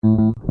Are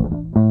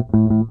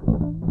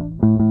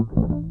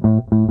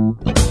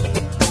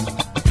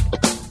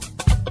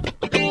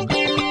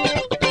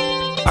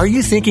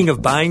you thinking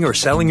of buying or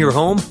selling your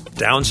home?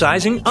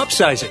 Downsizing?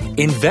 Upsizing?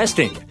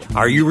 Investing?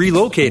 Are you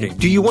relocating?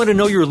 Do you want to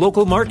know your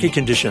local market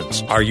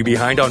conditions? Are you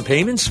behind on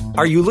payments?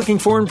 Are you looking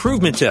for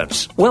improvement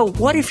tips? Well,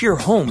 what if your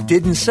home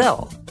didn't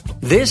sell?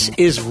 This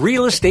is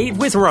Real Estate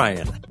with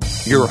Ryan,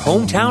 your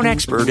hometown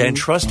expert and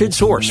trusted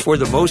source for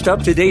the most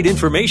up-to-date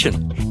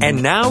information.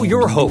 And now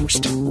your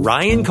host,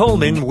 Ryan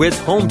Coleman with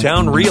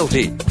Hometown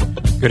Realty.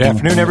 Good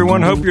afternoon,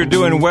 everyone. Hope you're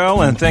doing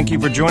well, and thank you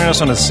for joining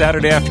us on a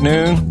Saturday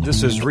afternoon.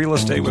 This is Real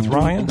Estate with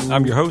Ryan.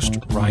 I'm your host,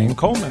 Ryan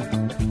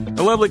Coleman.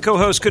 The lovely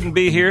co-host couldn't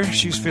be here.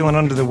 She's feeling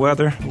under the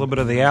weather, a little bit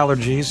of the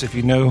allergies. If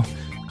you know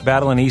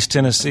battling East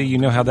Tennessee, you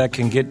know how that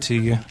can get to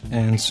you.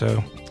 And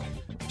so,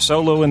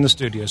 solo in the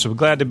studio. So we're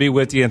glad to be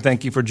with you, and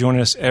thank you for joining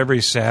us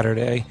every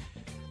Saturday.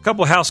 A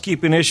couple of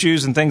housekeeping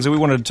issues and things that we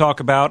wanted to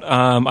talk about.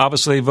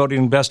 Obviously,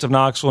 voting Best of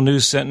Knoxville,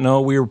 News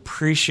Sentinel. We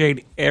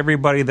appreciate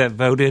everybody that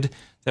voted.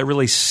 That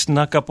really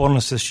snuck up on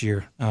us this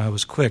year. It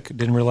was quick.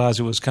 Didn't realize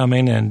it was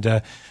coming. And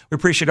we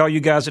appreciate all you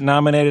guys that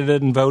nominated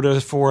it and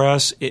voted for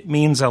us. It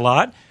means a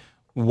lot.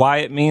 Why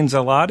it means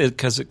a lot is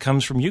because it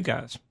comes from you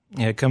guys.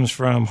 It comes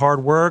from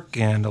hard work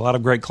and a lot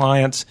of great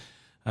clients.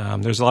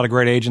 There's a lot of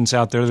great agents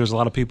out there. There's a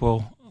lot of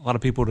people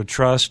to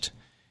trust.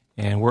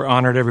 And we're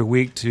honored every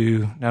week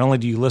to not only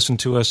do you listen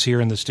to us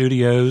here in the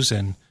studios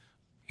and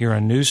here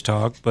on News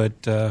Talk,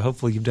 but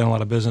hopefully you've done a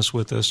lot of business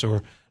with us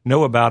or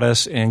know about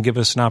us and give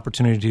us an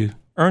opportunity to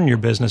earn your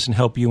business and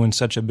help you in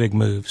such a big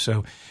move. So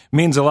it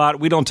means a lot.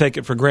 We don't take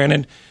it for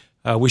granted.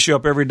 We show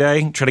up every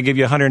day, try to give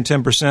you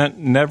 110%,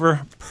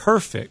 never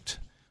perfect,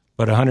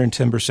 but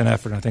 110%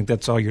 effort. I think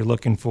that's all you're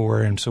looking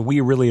for. And so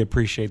we really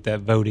appreciate that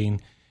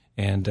voting.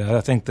 And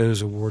I think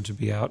those awards will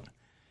be out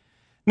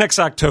next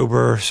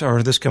October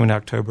or this coming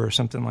October or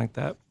something like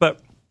that.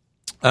 But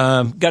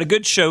got a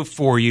good show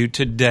for you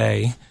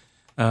today.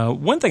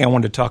 One thing I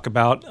wanted to talk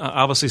about,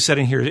 obviously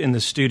sitting here in the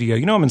studio,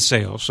 you know I'm in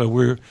sales, so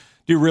we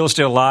do real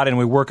estate a lot and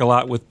we work a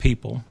lot with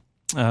people.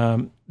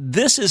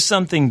 This is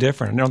something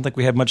different. I don't think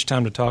we have much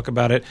time to talk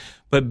about it,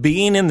 but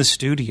being in the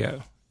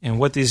studio and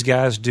what these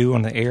guys do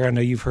on the air, I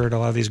know you've heard a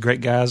lot of these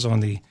great guys on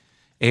the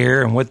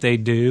air and what they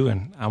do,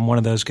 and I'm one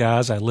of those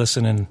guys. I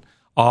listen in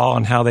awe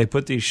on how they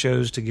put these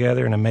shows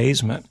together in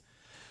amazement.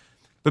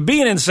 But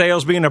being in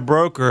sales, being a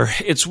broker,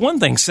 it's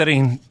one thing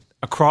sitting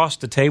across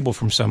the table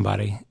from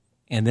somebody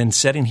and then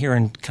sitting here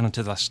and kind of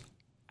to this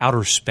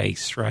outer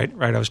space, right?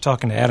 I was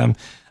talking to Adam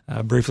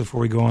briefly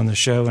before we go on the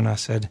show, and I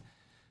said,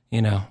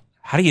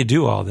 how do you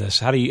do all this?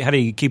 How do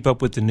you keep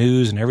up with the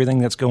news and everything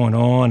that's going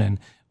on and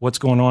what's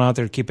going on out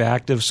there to keep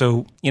active?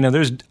 So,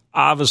 there's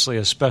obviously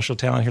a special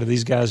talent here that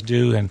these guys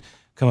do and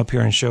come up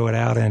here and show it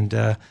out.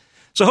 And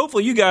so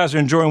hopefully you guys are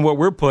enjoying what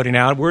we're putting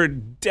out. We're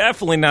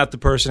definitely not the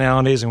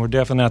personalities and we're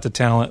definitely not the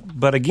talent.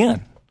 But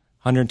again,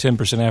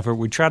 110% effort.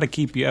 We try to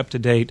keep you up to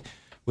date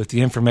with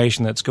the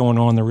information that's going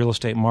on in the real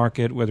estate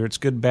market, whether it's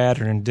good,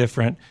 bad, or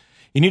indifferent.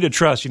 You need to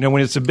trust.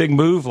 When it's a big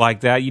move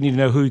like that, you need to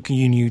know who can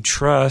you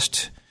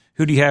trust,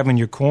 who do you have in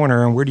your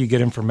corner, and where do you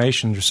get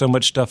information. There's so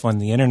much stuff on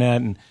the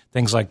internet and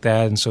things like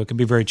that, and so it can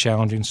be very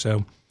challenging.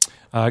 So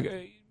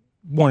I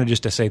wanted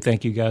just to say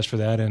thank you guys for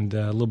that and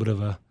a little bit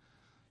of a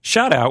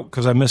shout-out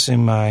because I'm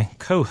missing my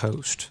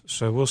co-host.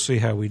 So we'll see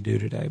how we do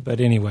today. But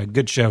anyway,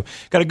 good show.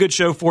 Got a good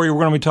show for you.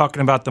 We're going to be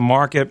talking about the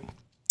market.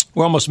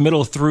 We're almost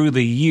middle through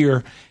the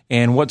year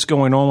and what's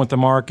going on with the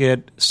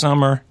market.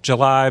 Summer,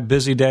 July,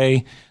 busy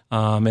day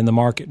in the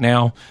market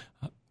now.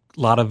 A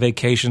lot of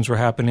vacations were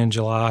happening in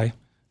July.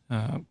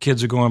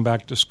 Kids are going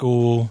back to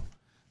school.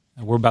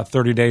 We're about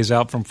 30 days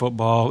out from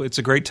football. It's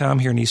a great time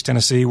here in East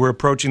Tennessee. We're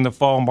approaching the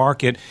fall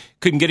market.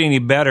 Couldn't get any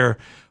better.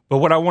 But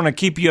what I want to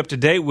keep you up to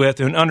date with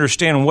and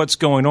understand what's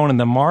going on in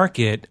the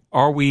market,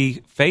 are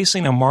we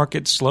facing a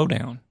market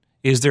slowdown?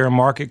 Is there a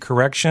market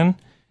correction?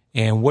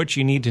 And what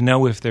you need to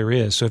know if there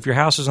is. So if your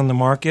house is on the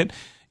market,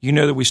 you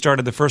know that we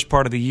started the first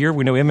part of the year.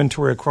 We know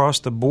inventory across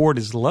the board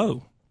is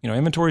low.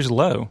 Inventory is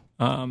low.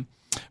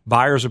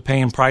 Buyers are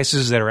paying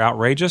prices that are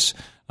outrageous.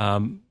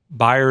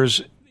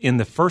 Buyers in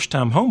the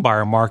first-time home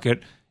buyer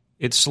market,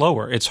 it's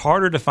slower. It's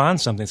harder to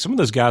find something. Some of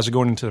those guys are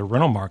going into the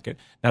rental market,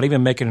 not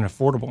even making it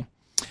affordable.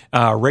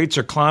 Rates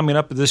are climbing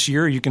up this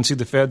year. You can see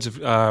the Feds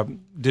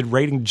did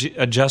rating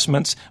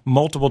adjustments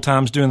multiple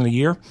times during the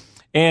year,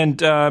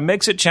 and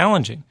makes it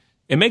challenging.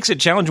 It makes it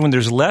challenging when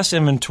there's less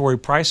inventory,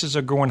 prices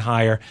are going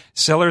higher,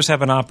 sellers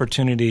have an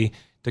opportunity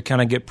to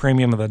kind of get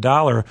premium of the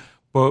dollar.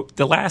 But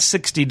the last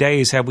 60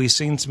 days, have we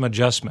seen some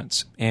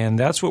adjustments? And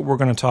that's what we're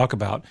going to talk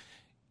about.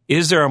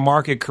 Is there a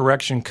market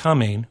correction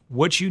coming?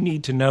 What you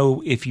need to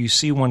know if you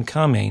see one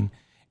coming,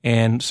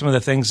 and some of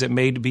the things that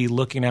may be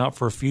looking out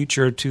for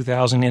future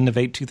end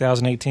of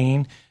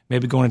 2018,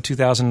 maybe going into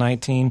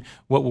 2019,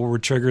 what will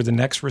trigger the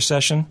next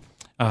recession,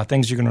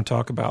 things you're going to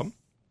talk about.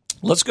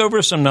 Let's go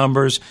over some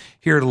numbers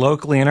here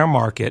locally in our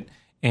market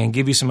and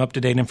give you some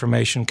up-to-date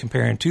information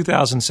comparing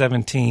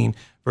 2017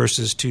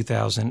 versus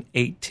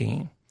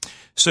 2018.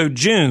 So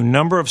June,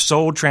 number of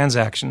sold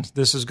transactions.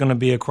 This is going to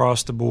be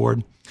across the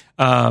board.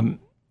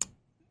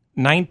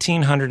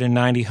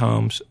 1,990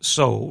 homes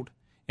sold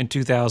in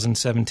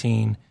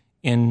 2017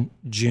 in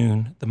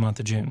June, the month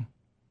of June.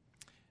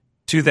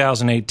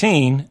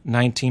 2018,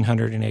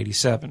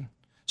 1,987.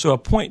 So a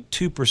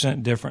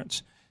 0.2%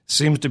 difference.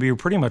 Seems to be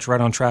pretty much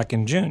right on track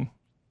in June.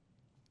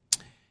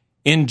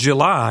 In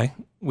July,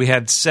 we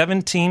had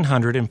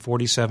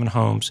 1,747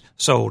 homes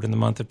sold in the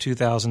month of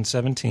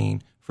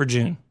 2017 for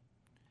June.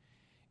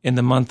 In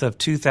the month of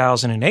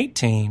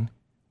 2018,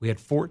 we had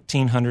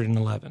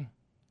 1,411.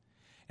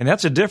 And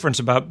that's a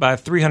difference by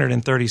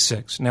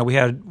 336. Now, we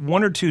had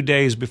 1 or 2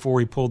 days before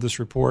we pulled this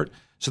report,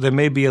 so there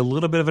may be a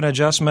little bit of an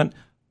adjustment,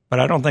 but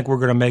I don't think we're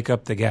going to make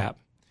up the gap.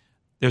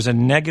 There's a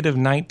negative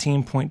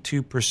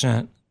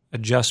 19.2%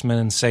 adjustment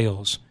in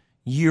sales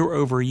year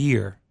over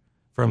year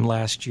from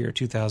last year,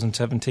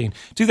 2017.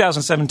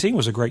 2017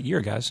 was a great year,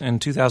 guys,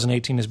 and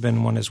 2018 has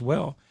been one as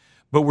well.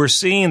 But we're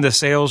seeing the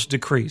sales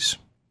decrease.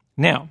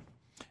 Now,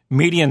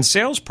 median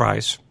sales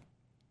price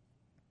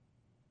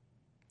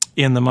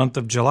in the month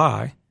of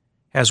July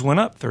has went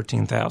up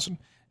 $13,000.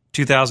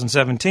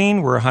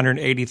 2017, we're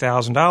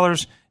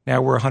 $180,000.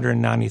 Now we're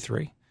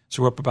 $193,000.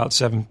 So we're up about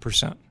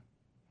 7%.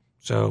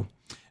 So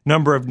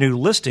number of new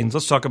listings,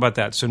 let's talk about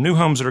that. So new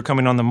homes that are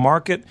coming on the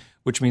market,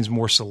 which means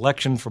more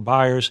selection for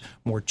buyers,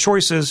 more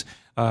choices.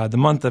 The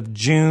month of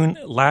June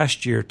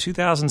last year,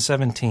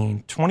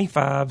 2017,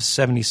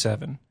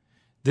 2,577.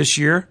 This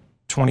year,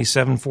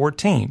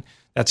 2,714.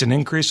 That's an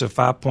increase of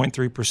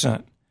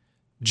 5.3%.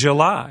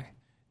 July,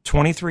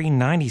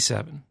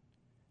 2,397.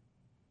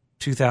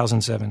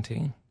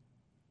 2017.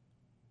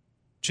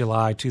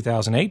 July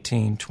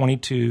 2018,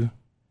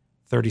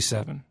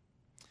 2,237.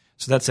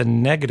 So that's a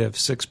negative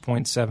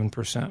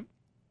 6.7%.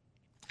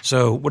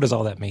 So what does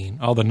all that mean?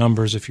 All the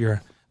numbers if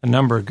you're a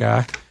number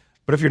guy.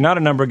 But if you're not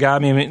a number guy, I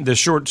mean, the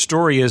short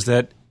story is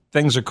that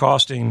things are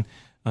costing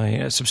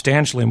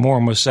substantially more,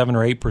 almost 7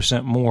 or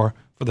 8% more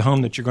for the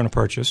home that you're going to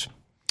purchase.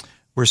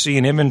 We're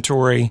seeing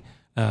inventory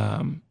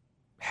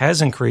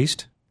has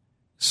increased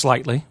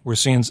slightly. We're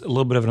seeing a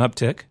little bit of an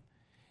uptick.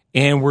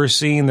 And we're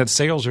seeing that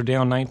sales are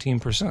down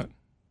 19%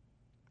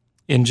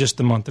 in just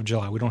the month of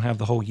July. We don't have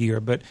the whole year,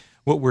 but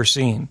what we're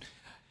seeing.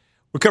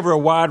 We cover a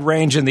wide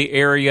range in the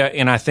area,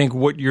 and I think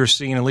what you're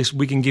seeing, at least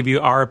we can give you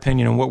our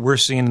opinion on what we're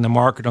seeing in the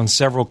market on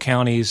several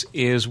counties,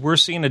 is we're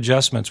seeing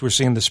adjustments. We're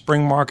seeing the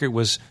spring market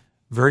was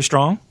very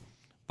strong.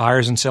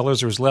 Buyers and sellers,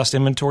 there was less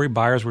inventory.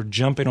 Buyers were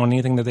jumping on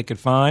anything that they could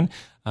find,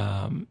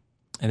 and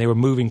they were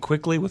moving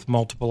quickly with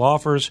multiple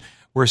offers.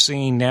 We're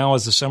seeing now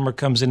as the summer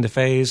comes into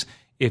phase,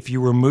 if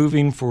you were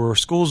moving for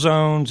school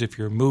zones, if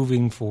you're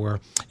moving for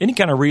any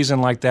kind of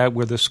reason like that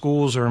where the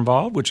schools are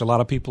involved, which a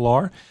lot of people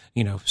are,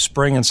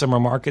 spring and summer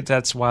market,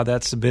 that's why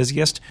that's the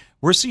busiest.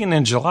 We're seeing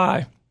in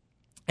July,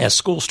 as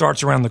school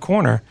starts around the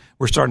corner,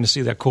 we're starting to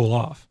see that cool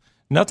off.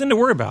 Nothing to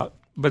worry about,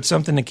 but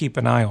something to keep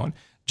an eye on.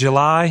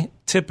 July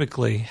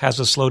typically has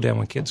a slowdown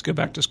when kids go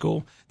back to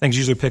school. Things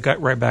usually pick up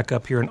right back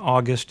up here in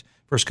August,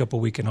 first couple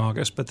of weeks in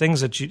August. But things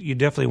that you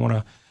definitely want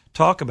to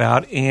talk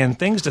about and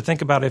things to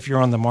think about if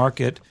you're on the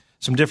market,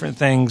 some different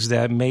things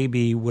that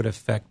maybe would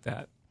affect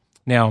that.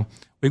 Now,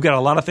 we've got a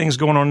lot of things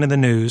going on in the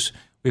news.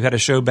 We've had a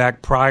show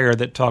back prior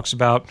that talks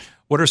about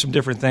what are some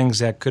different things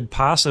that could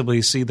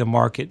possibly see the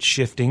market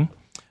shifting,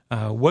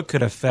 what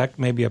could affect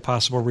maybe a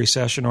possible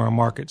recession or a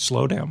market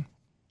slowdown.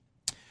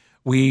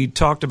 We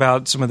talked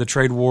about some of the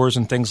trade wars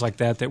and things like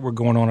that were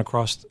going on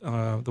across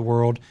the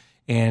world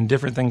and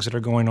different things that are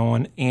going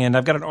on. And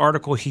I've got an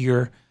article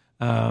here,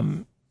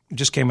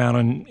 just came out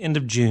on end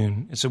of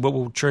June. It said what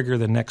will trigger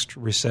the next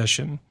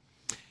recession.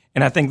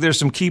 And I think there's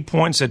some key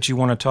points that you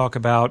want to talk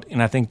about,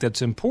 and I think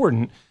that's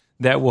important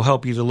that will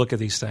help you to look at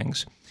these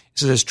things. It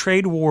says as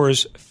trade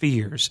wars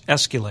fears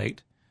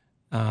escalate,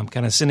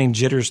 kind of sending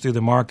jitters through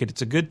the market,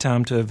 it's a good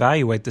time to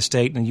evaluate the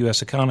state and the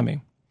U.S.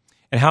 economy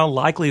and how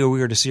likely are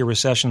we to see a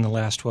recession in the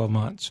last 12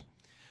 months.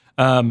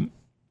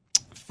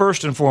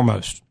 First and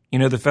foremost,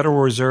 the Federal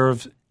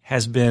Reserve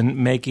has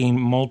been making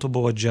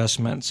multiple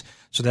adjustments,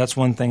 so that's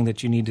one thing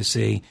that you need to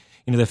see.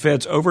 The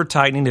Fed's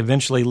over-tightening,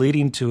 eventually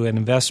leading to an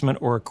investment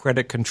or a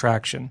credit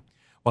contraction,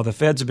 while the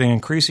Feds have been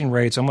increasing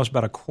rates almost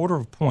about a quarter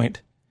of a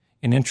point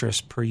in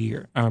interest per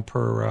year,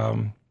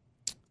 per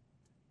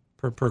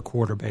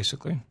quarter,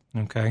 basically.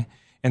 Okay,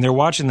 and they're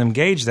watching them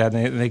gauge that,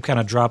 and they kind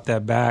of dropped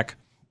that back.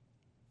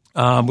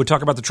 We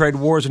talk about the trade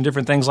wars and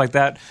different things like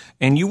that,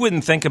 and you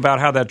wouldn't think about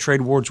how that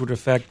trade wars would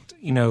affect,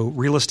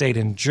 real estate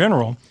in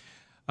general.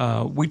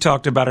 We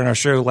talked about in our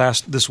show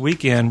this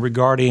weekend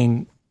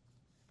regarding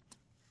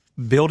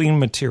building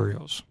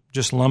materials,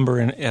 just lumber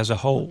as a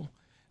whole,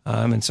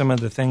 and some of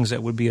the things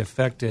that would be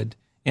affected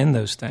in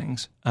those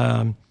things.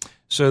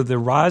 So the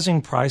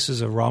rising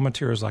prices of raw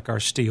materials like our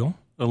steel,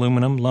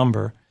 aluminum,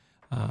 lumber,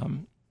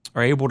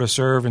 are able to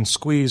serve and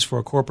squeeze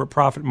for corporate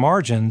profit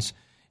margins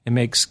and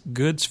makes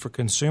goods for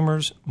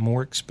consumers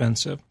more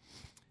expensive.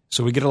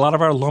 So we get a lot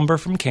of our lumber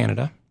from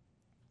Canada.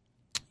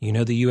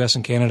 The U.S.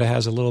 and Canada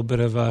has a little bit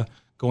of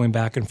going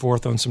back and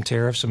forth on some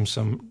tariffs,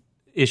 some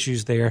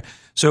issues there.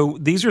 So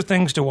these are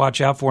things to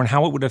watch out for and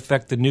how it would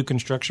affect the new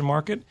construction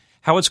market,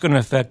 how it's going to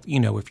affect,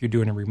 if you're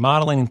doing a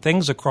remodeling and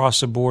things across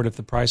the board. If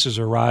the prices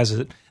are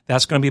rising,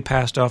 that's going to be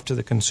passed off to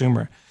the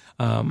consumer.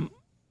 A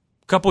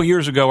couple of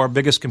years ago, our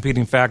biggest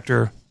competing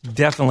factor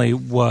definitely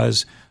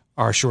was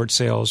our short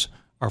sales,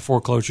 our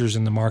foreclosures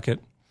in the market.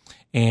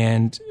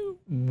 And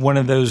one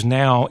of those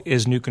now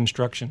is new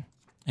construction.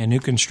 And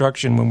new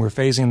construction, when we're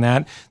phasing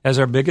that, that's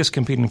our biggest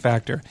competing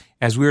factor.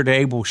 As we're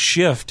able to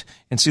shift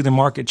and see the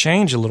market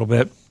change a little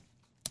bit,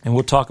 and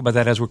we'll talk about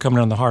that as we're coming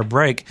on the hard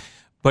break,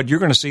 but you're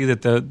going to see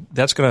that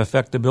that's going to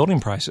affect the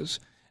building prices.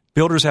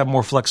 Builders have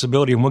more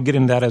flexibility, and we'll get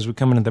into that as we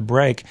come into the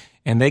break,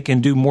 and they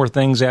can do more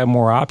things, add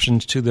more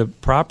options to the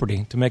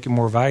property to make it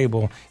more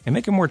valuable and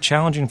make it more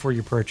challenging for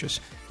your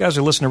purchase. You guys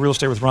are listening to Real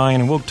Estate with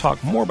Ryan, and we'll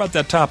talk more about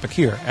that topic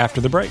here after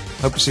the break.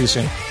 Hope to see you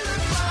soon.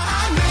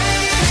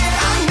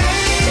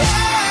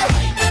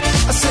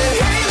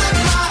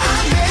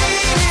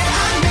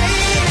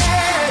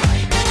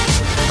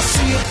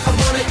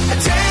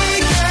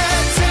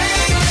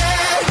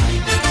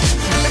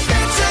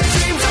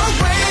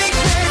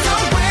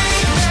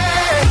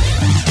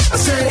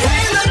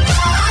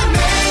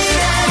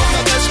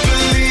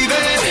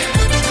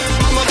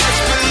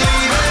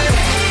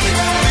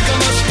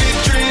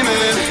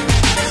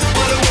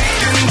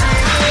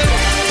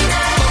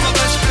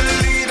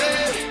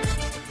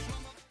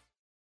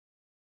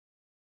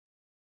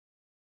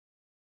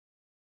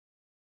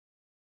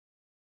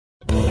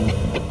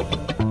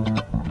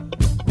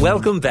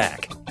 Welcome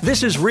back.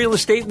 This is Real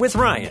Estate with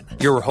Ryan,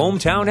 your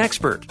hometown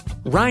expert.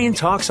 Ryan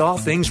talks all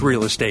things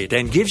real estate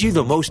and gives you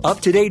the most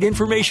up-to-date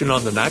information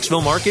on the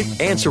Knoxville market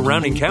and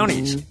surrounding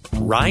counties.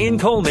 Ryan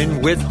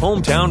Coleman with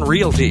Hometown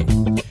Realty.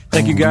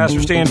 Thank you guys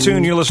for staying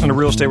tuned. You're listening to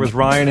Real Estate with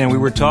Ryan, and we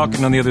were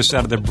talking on the other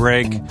side of the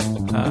break,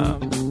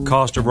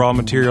 cost of raw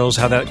materials,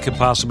 how that could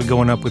possibly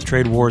going up with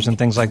trade wars and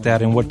things like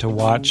that, and what to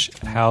watch,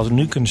 how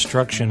new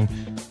construction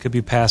could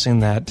be passing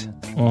that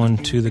on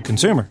to the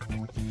consumer.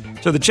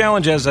 So the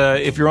challenge is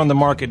if you're on the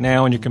market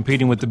now and you're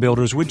competing with the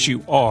builders, which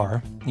you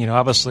are,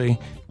 obviously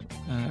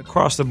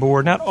across the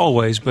board, not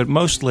always, but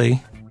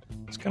mostly,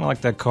 it's kind of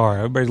like that car.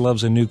 Everybody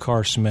loves a new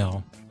car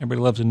smell.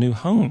 Everybody loves a new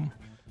home.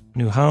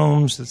 New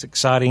homes, that's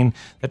exciting.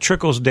 That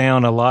trickles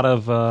down a lot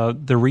of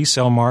the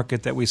resale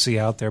market that we see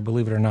out there,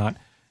 believe it or not.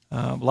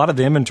 A lot of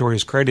the inventory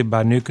is created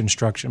by new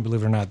construction,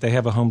 believe it or not. They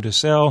have a home to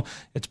sell.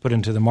 It's put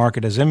into the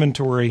market as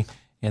inventory,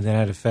 and then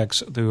it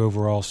affects the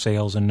overall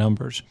sales and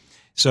numbers.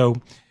 So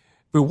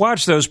we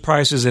watch those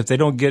prices. If they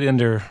don't get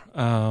into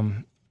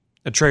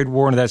a trade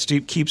war and that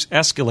keeps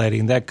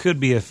escalating, that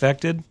could be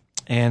affected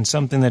and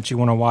something that you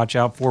want to watch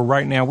out for.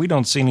 Right now, we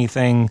don't see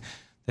anything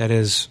that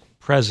is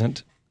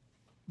present,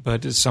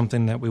 but it's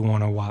something that we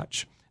want to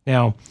watch.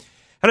 Now,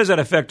 how does that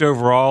affect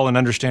overall and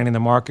understanding the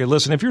market?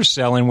 Listen, if you're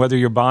selling, whether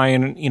you're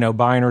buying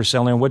or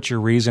selling, what's your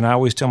reason? I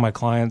always tell my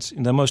clients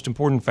the most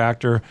important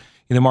factor,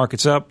 the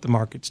market's up, the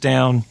market's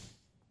down.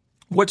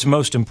 What's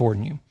most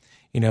important to you?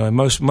 And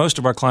most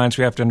of our clients,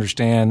 we have to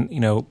understand,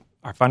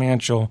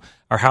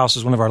 our house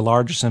is one of our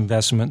largest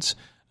investments,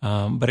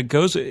 but it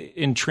goes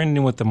in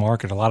trending with the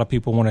market. A lot of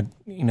people want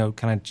to,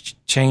 kind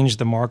of change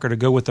the market or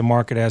go with the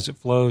market as it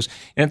flows.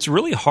 And it's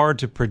really hard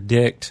to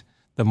predict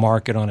the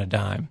market on a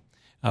dime.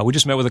 We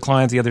just met with a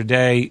client the other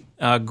day,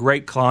 a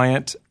great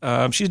client.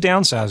 She's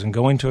downsizing,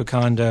 going to a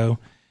condo.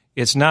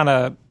 It's not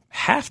a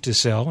have to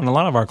sell, and a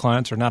lot of our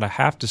clients are not a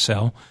have to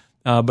sell,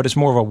 but it's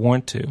more of a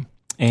want to.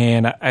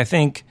 And I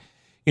think,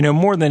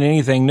 more than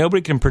anything,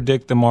 nobody can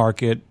predict the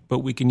market, but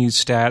we can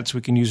use stats, we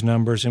can use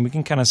numbers, and we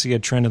can kind of see a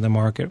trend in the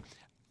market.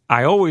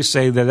 I always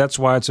say that that's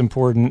why it's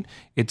important.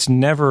 It's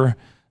never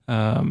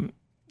who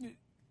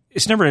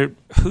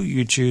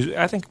you choose.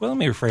 I think, let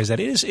me rephrase that.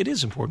 It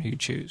is important who you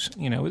choose.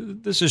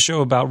 This is a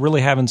show about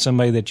really having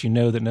somebody that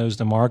that knows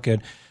the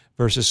market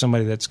versus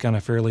somebody that's kind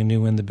of fairly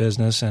new in the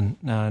business, and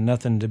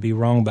nothing to be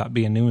wrong about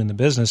being new in the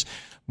business,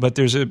 but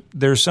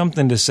there's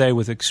something to say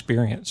with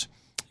experience.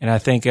 And I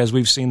think as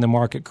we've seen the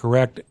market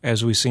correct,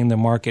 as we've seen the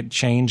market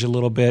change a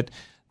little bit,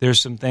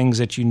 there's some things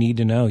that you need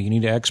to know. You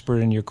need an expert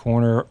in your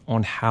corner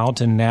on how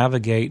to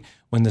navigate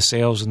when the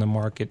sales in the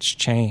market's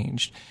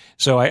changed.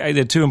 So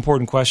the two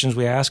important questions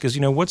we ask is,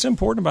 what's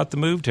important about the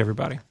move to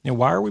everybody?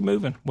 Why are we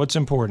moving? What's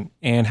important?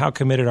 And how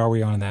committed are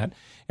we on that?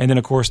 And then,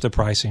 of course, the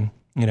pricing.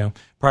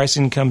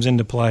 Pricing comes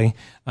into play.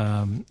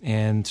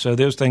 And so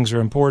those things are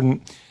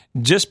important.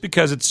 Just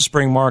because it's a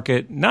spring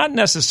market, not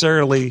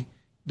necessarily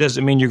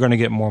doesn't mean you're going to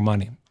get more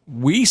money.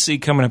 We see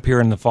coming up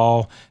here in the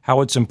fall how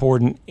it's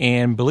important,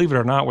 and believe it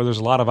or not, where there's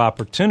a lot of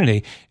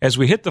opportunity. As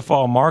we hit the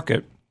fall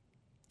market,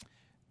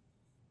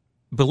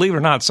 believe it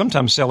or not,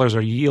 sometimes sellers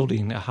are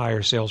yielding a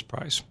higher sales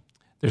price.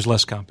 There's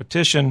less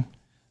competition.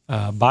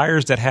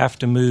 Buyers that have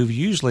to move,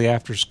 usually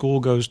after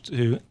school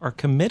are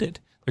committed.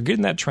 They're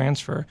getting that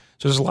transfer.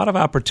 So there's a lot of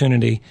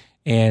opportunity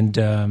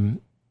and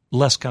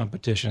less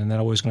competition, and that's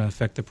always going to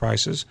affect the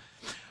prices.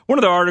 One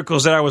of the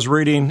articles that I was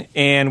reading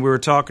and we were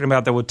talking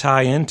about that would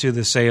tie into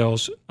the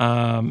sales,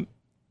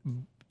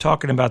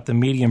 talking about the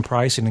median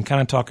pricing and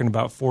kind of talking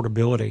about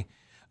affordability.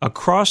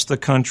 Across the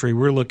country,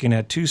 we're looking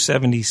at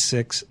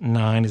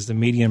 $276.9 is the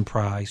median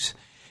price.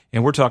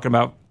 And we're talking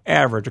about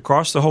average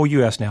across the whole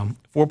U.S. now,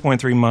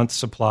 4.3 months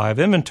supply of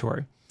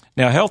inventory.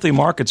 Now, a healthy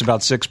market's about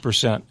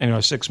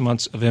 6%, 6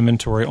 months of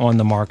inventory on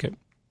the market.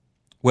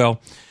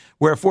 Well,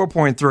 we're at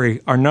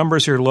 4.3. Our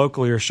numbers here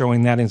locally are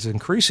showing that it's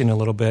increasing a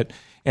little bit.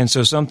 And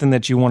so something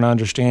that you want to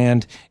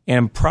understand,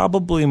 and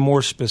probably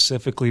more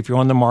specifically, if you're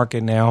on the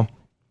market now,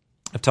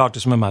 I've talked to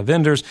some of my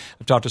vendors,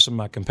 I've talked to some of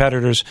my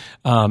competitors,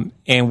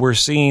 and we're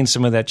seeing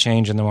some of that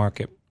change in the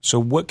market. So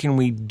what can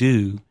we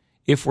do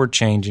if we're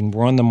changing,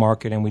 we're on the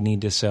market, and we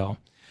need to sell?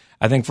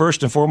 I think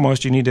first and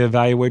foremost, you need to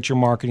evaluate your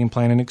marketing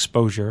plan and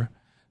exposure.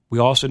 We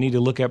also need to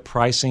look at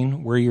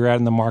pricing, where you're at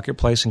in the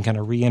marketplace, and kind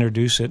of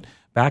reintroduce it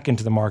back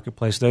into the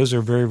marketplace. Those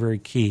are very, very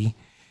key.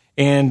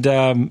 And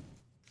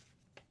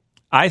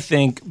I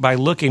think by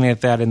looking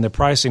at that, and the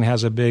pricing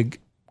has a big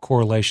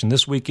correlation.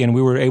 This weekend,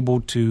 we were able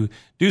to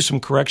do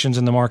some corrections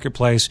in the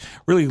marketplace,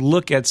 really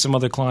look at some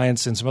other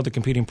clients and some other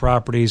competing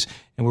properties,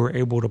 and we were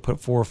able to put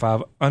 4 or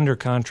 5 under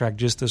contract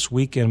just this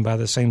weekend by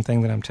the same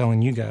thing that I'm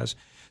telling you guys.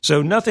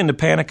 So nothing to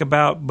panic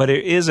about, but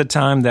it is a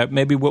time that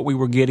maybe what we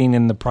were getting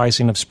in the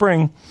pricing of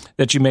spring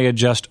that you may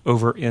adjust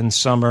over in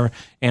summer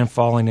and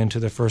falling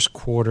into the first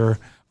quarter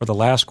or the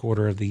last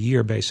quarter of the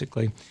year,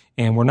 basically.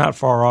 And we're not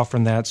far off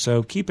from that.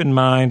 So keep in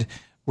mind,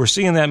 we're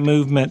seeing that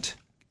movement.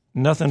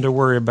 Nothing to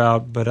worry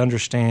about, but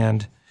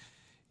understand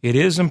it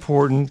is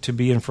important to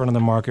be in front of the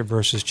market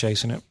versus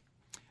chasing it.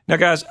 Now,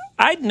 guys,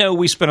 I know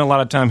we spend a lot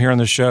of time here on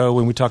the show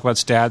when we talk about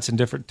stats and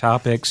different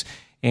topics.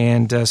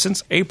 And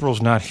since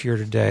April's not here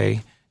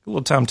today, a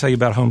little time to tell you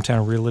about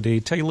Hometown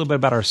Realty, tell you a little bit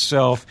about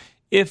ourselves.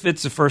 If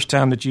it's the first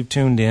time that you've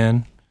tuned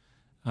in,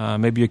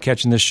 maybe you're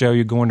catching this show,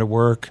 you're going to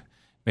work,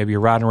 maybe you're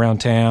riding around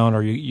town,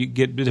 or you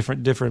get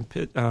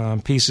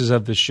different pieces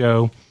of the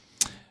show.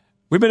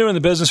 We've been doing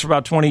the business for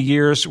about 20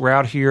 years. We're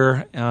out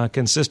here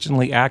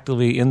consistently,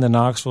 actively in the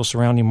Knoxville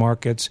surrounding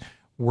markets,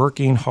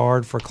 working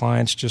hard for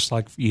clients just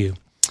like you.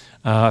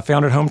 I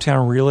founded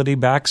Hometown Realty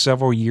back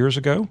several years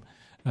ago.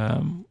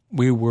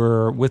 We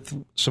were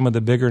with some of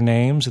the bigger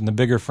names and the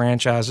bigger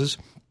franchises,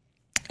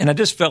 and I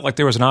just felt like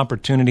there was an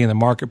opportunity in the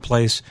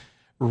marketplace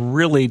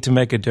really to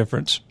make a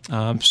difference.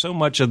 So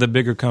much of the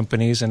bigger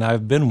companies, and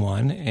I've been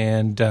one,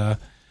 and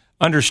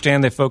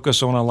understand they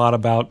focus on a lot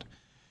about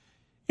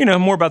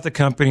more about the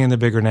company and the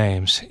bigger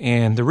names.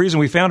 And the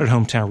reason we founded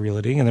Hometown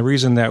Realty and the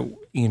reason that,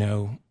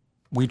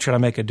 we try to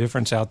make a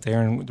difference out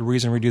there, and the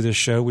reason we do this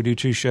show, we do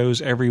 2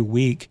 shows every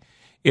week,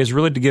 is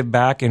really to give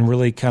back and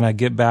really kind of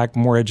get back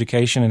more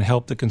education and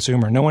help the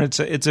consumer. Knowing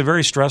it's a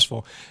very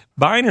stressful.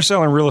 Buying or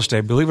selling real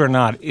estate, believe it or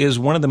not, is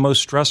one of the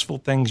most stressful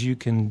things you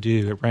can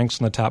do. It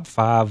ranks on the top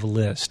 5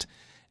 list.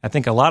 I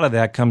think a lot of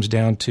that comes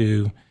down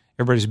to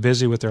everybody's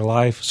busy with their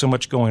life, so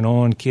much going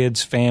on,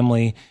 kids,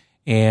 family,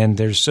 and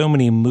there's so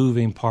many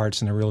moving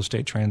parts in a real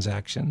estate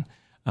transaction.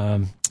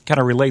 Kind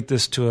of relate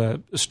this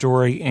to a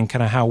story and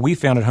kind of how we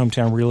founded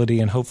Hometown Realty,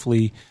 and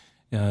hopefully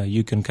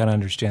you can kind of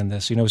understand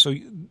this. So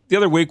the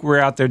other week we were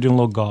out there doing a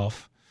little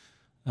golf.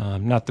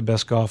 Not the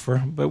best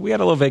golfer, but we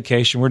had a little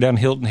vacation. We're down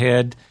Hilton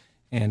Head,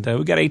 and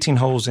we got 18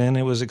 holes in.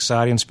 It was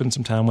exciting. Spent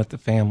some time with the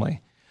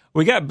family.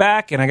 We got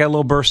back, and I got a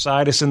little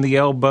bursitis in the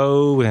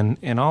elbow,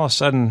 and all of a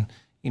sudden,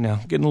 getting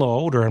a little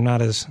older, I'm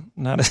not as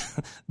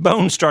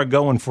bones start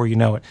going before you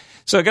know it.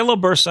 So I got a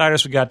little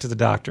bursitis. We got to the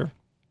doctor,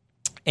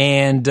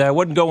 and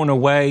wasn't going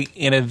away.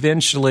 And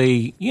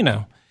eventually,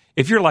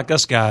 if you're like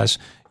us guys,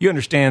 you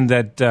understand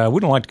that we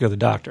don't like to go to the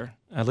doctor.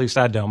 At least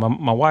I don't.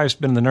 My wife's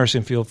been in the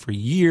nursing field for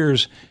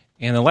years,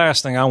 and the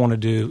last thing I want to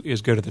do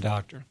is go to the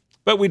doctor.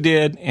 But we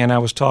did, and I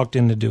was talked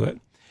in to do it.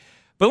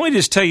 But let me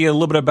just tell you a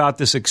little bit about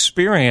this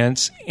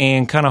experience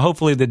and kind of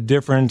hopefully the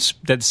difference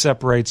that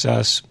separates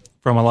us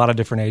from a lot of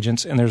different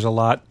agents, and there's a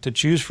lot to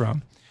choose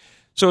from.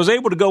 So I was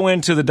able to go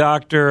into the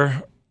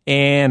doctor,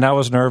 and I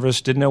was nervous,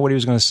 didn't know what he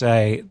was going to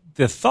say.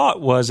 The thought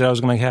was that I was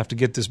going to have to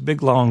get this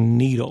big, long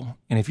needle.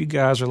 And if you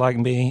guys are like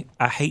me,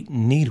 I hate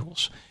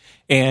needles.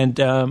 And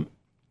so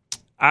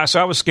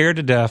I was scared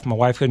to death. My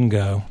wife couldn't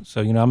go.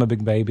 So, I'm a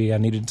big baby. I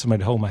needed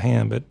somebody to hold my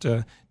hand, but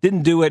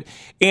didn't do it.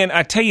 And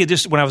I tell you,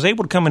 just when I was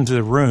able to come into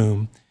the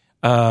room,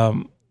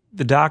 the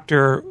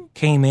doctor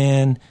came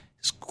in,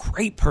 this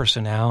great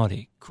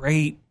personality,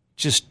 great,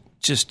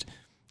 just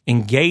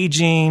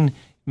engaging,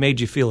 made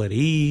you feel at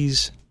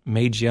ease,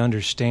 made you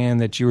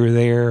understand that you were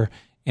there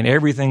and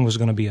everything was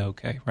going to be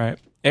okay, right?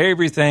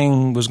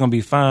 Everything was going to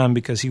be fine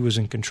because he was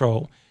in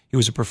control. He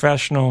was a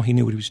professional. He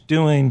knew what he was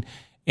doing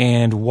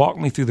and walked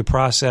me through the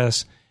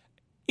process.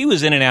 He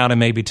was in and out in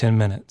maybe 10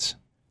 minutes.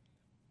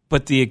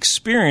 But the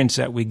experience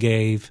that we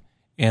gave,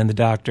 and the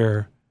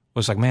doctor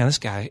was like, man, this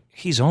guy,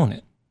 he's on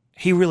it.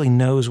 He really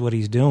knows what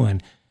he's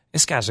doing.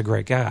 This guy's a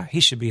great guy. He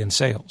should be in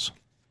sales.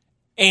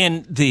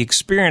 And the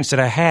experience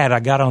that I had, I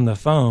got on the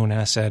phone and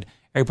I said,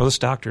 April, this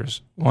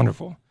doctor's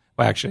wonderful.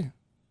 Well, actually,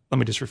 let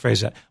me just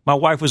rephrase that. My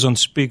wife was on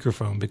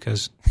speakerphone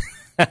because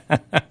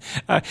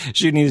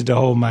she needed to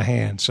hold my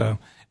hand. So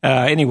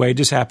anyway, it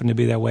just happened to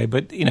be that way.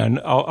 But,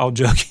 all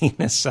joking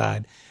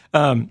aside,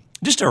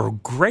 just a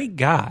great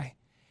guy.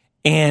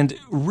 And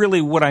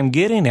really what I'm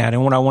getting at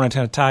and what I want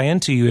to tie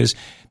into you is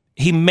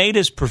he made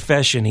his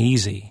profession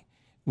easy.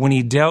 When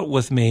he dealt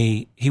with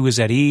me, he was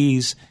at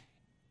ease.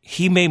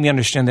 He made me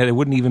understand that it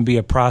wouldn't even be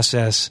a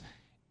process,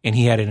 and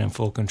he had it in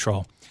full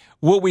control.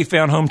 What we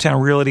found,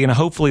 Hometown Realty, and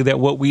hopefully that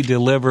what we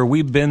deliver,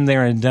 we've been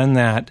there and done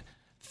that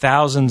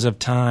thousands of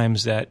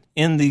times, that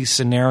in these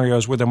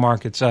scenarios where the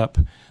market's up,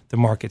 the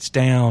market's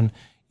down,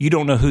 you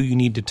don't know who you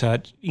need to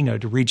touch,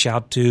 to reach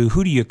out to.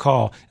 Who do you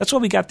call? That's why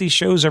we got these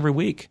shows every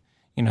week.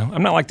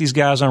 I'm not like these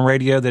guys on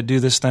radio that do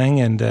this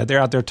thing and they're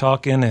out there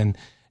talking and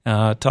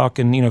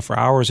for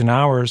hours and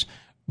hours.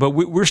 But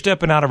we're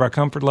stepping out of our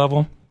comfort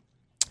level,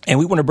 and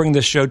we want to bring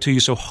this show to you.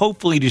 So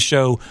hopefully to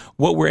show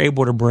what we're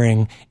able to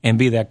bring and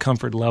be that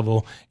comfort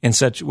level in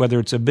such, whether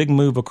it's a big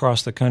move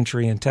across the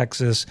country in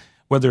Texas,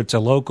 whether it's a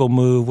local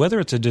move, whether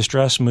it's a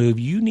distress move,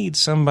 you need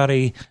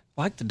somebody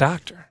like the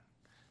doctor,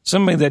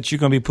 somebody that you're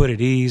going to be put at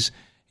ease,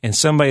 and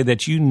somebody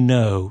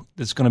that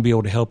that's going to be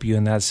able to help you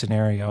in that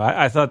scenario.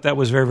 I thought that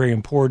was very, very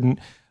important.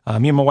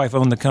 Me and my wife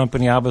own the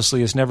company.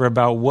 Obviously, it's never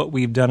about what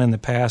we've done in the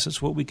past.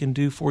 It's what we can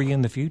do for you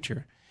in the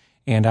future.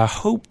 And I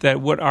hope that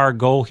what our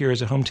goal here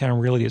is at Hometown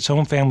Realty, it's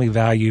home family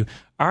value.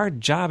 Our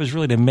job is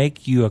really to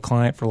make you a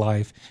client for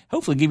life,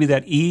 hopefully give you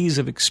that ease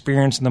of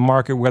experience in the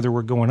market, whether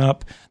we're going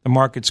up, the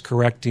market's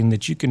correcting,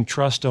 that you can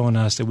trust on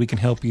us, that we can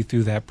help you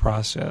through that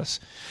process.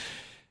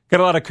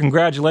 Got a lot of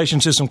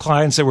congratulations to some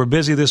clients that were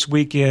busy this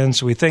weekend,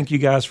 so we thank you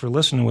guys for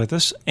listening with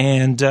us.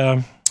 And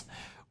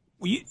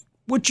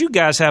what you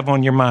guys have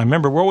on your mind,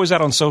 remember, we're always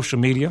out on social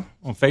media,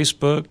 on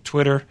Facebook,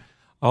 Twitter,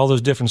 all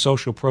those different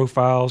social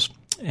profiles.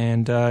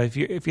 And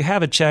if you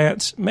have a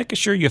chance, make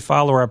sure you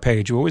follow our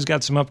page. We always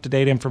got some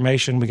up-to-date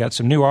information. We got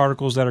some new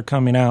articles that are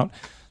coming out,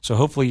 so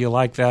hopefully you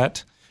like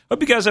that.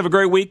 Hope you guys have a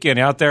great weekend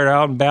out there,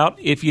 out and about.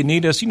 If you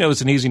need us,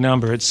 it's an easy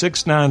number. It's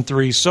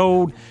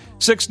 693-SOLD,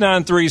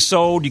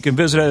 693-SOLD. You can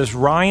visit us at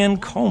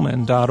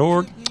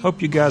ryancoleman.org.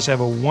 Hope you guys have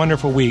a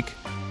wonderful week,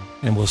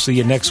 and we'll see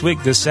you next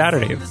week, this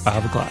Saturday at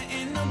 5 o'clock.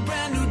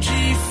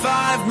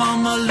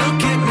 Mama,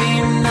 look at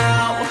me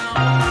now.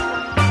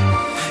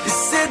 You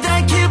said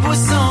that kid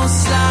was on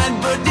slide,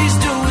 but he's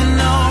doing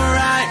all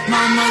right.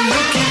 Mama,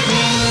 look at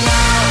me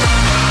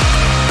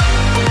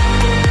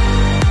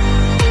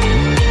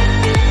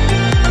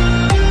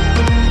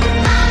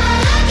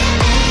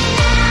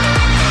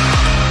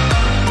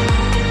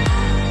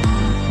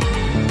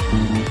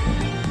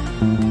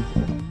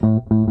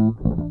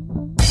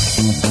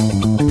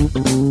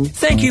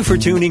Thank you for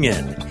tuning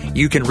in.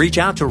 You can reach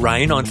out to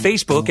Ryan on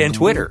Facebook and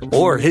Twitter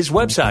or his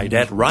website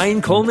at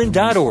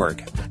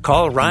ryancoleman.org.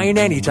 Call Ryan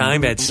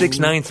anytime at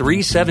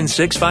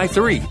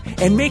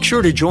 693-7653 and make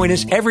sure to join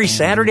us every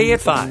Saturday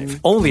at 5,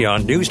 only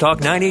on News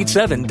Talk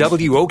 987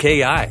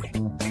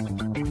 WOKI.